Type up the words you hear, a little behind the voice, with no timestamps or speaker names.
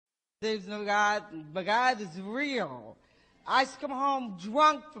There's no God, but God is real. I used to come home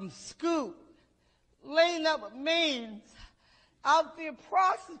drunk from school, laying up with men, out there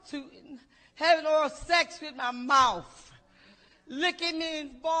prostituting, having oral sex with my mouth, licking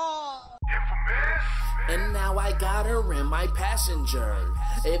men's balls. And now I got her in my passenger.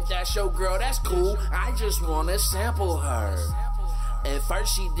 If that's your girl, that's cool. I just wanna sample her. At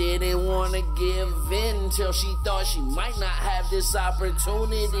first she didn't wanna give in till she thought she might not have this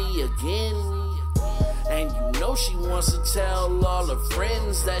opportunity again. And you know she wants to tell all her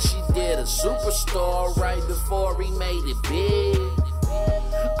friends that she did a superstar right before he made it big.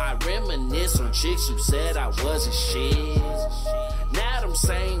 I reminisce on chicks who said I wasn't shit. Now them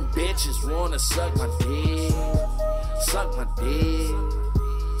same bitches wanna suck my dick. Suck my dick.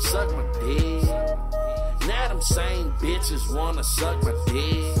 Suck my dick. Now them same bitches wanna suck my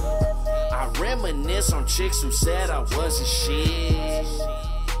dick. I reminisce on chicks who said I wasn't shit.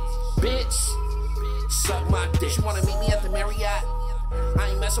 Bitch, suck my dick. You wanna meet me at the Marriott? I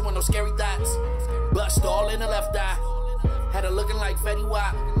ain't messing with no scary thoughts. Bust all in the left eye. Had her looking like Fetty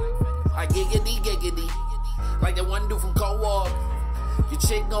Wap. I giggity giggity, like that one dude from Co-op. Your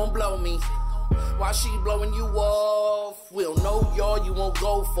chick gon' blow me while she blowing you off. We'll know y'all, you won't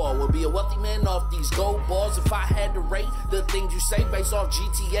go far. We'll be a wealthy man off these gold bars. If I had to rate the things you say based off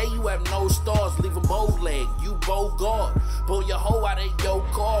GTA, you have no stars. Leave a bow leg, you bow guard. Pull your hoe out of your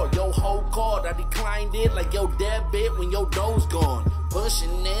car, your whole card. I declined it like your debit when your dough's gone.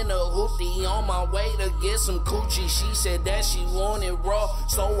 Pushing in a hoopty on my way to get some coochie. She said that she wanted raw,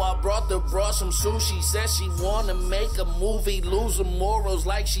 so I brought the bra some sushi. Said she wanna make a movie, lose her morals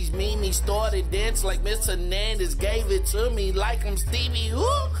like she's Mimi. Started dance like Miss Hernandez, gave it to me like I'm Stevie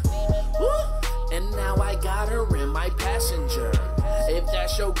Hook. And now I got her in my passenger. If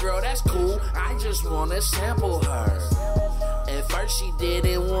that's your girl, that's cool. I just wanna sample her. At first she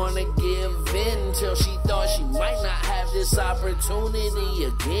didn't wanna give in till she thought she might not have this opportunity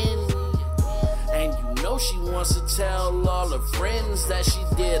again. And you know she wants to tell all her friends that she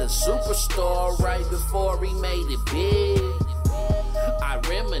did a superstar right before he made it big. I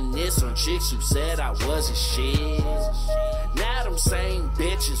reminisce on chicks who said I wasn't shit. Now them same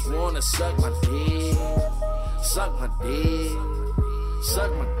bitches wanna suck my dick. Suck my dick.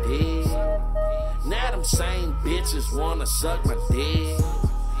 Suck my dick. Now them same bitches wanna suck my dick.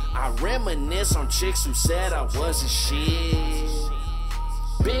 I reminisce on chicks who said I wasn't shit.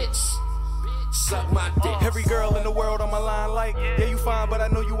 Bitch, suck my dick. Every girl in the world on my line like, yeah, you fine, but I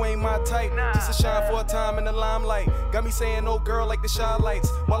know you ain't my type. Just a shine for a time in the limelight. Got me saying no girl like the shy lights,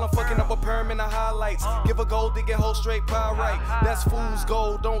 while I'm fucking up a perm in the highlights. Give a gold digger hoe straight pie right. That's fool's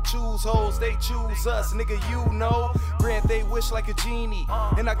gold, don't choose hoes, they choose us. Nigga, you know, grant they wish like a genie.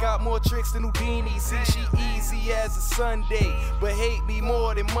 And I got more tricks than Houdini. See, she easy as a Sunday, but hate me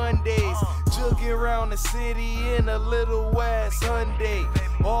more than Mondays. Jugging around the city in a little ass Hyundai.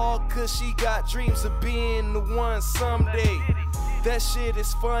 All cause she got dreams of being the one someday. That shit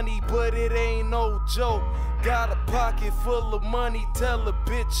is funny, but it ain't no joke. Got a pocket full of money, tell a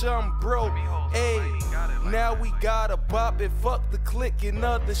bitch I'm broke. Ayy, now we gotta bop it, fuck the click and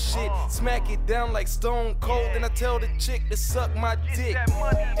other shit. Smack it down like Stone Cold, and I tell the chick to suck my dick.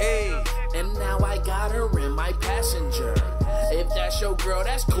 Ayy, and now I got her in my passenger. If that's your girl,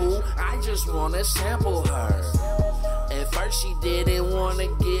 that's cool. I just wanna sample her. At first she didn't wanna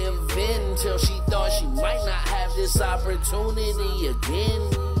give in till she thought she might not have this opportunity again.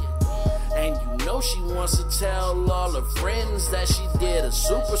 And you know she wants to tell all her friends that she did a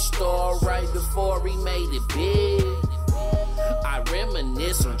superstar right before he made it big. I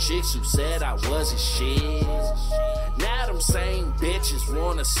reminisce on chicks who said I wasn't shit. Now them same bitches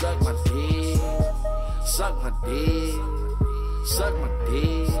wanna suck my dick. Suck my dick. Suck my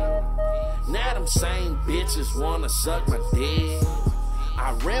dick. Now them same bitches wanna suck my dick.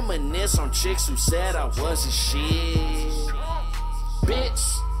 I reminisce on chicks who said I wasn't shit.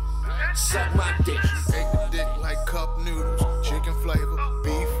 Bitch, suck my dick. Ate the dick like cup noodles, chicken flavor,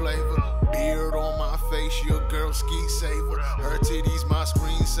 beef flavor, beard on my face, your girl ski saver. Her titties my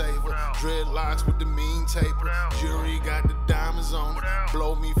screensaver, dreadlocks with the mean taper. Jury got the diamonds on it,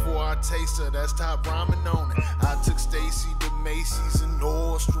 blow me before I taste her, that's top ramen on it. I took Stacy to Macy's and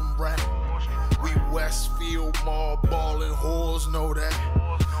Nordstrom Rack. We Westfield Mall ballin' whores know that.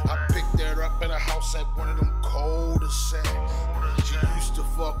 I picked her up at a house at one of them cul-de-sacs. She used to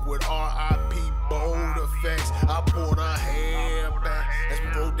fuck with R.I.P. Bold Effects. I pulled her hair back as we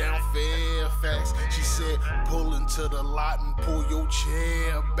rode down Fairfax. She said, pull into the lot and pull your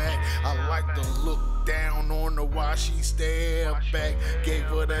chair back. I like to look down on her while she stared back. Gave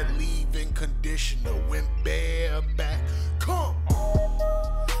her that leave-in conditioner, went bareback. Come.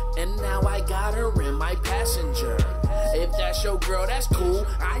 And I got her in my passenger. If that's your girl, that's cool,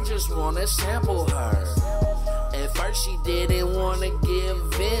 I just wanna sample her. At first she didn't wanna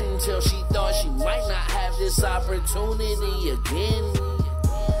give in, till she thought she might not have this opportunity again.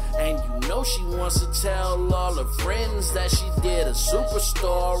 And you know she wants to tell all her friends that she did a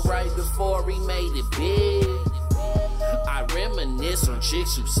superstar right before he made it big. I reminisce on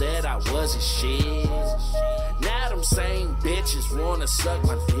chicks who said I wasn't shit. Now them same bitches wanna suck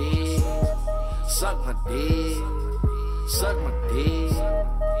my dick. Suck my dick. Suck my dick.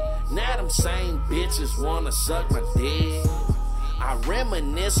 Now them same bitches wanna suck my dick. I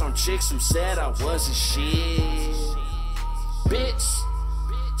reminisce on chicks who said I wasn't shit. Bitch,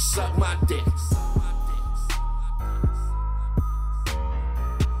 suck my dick.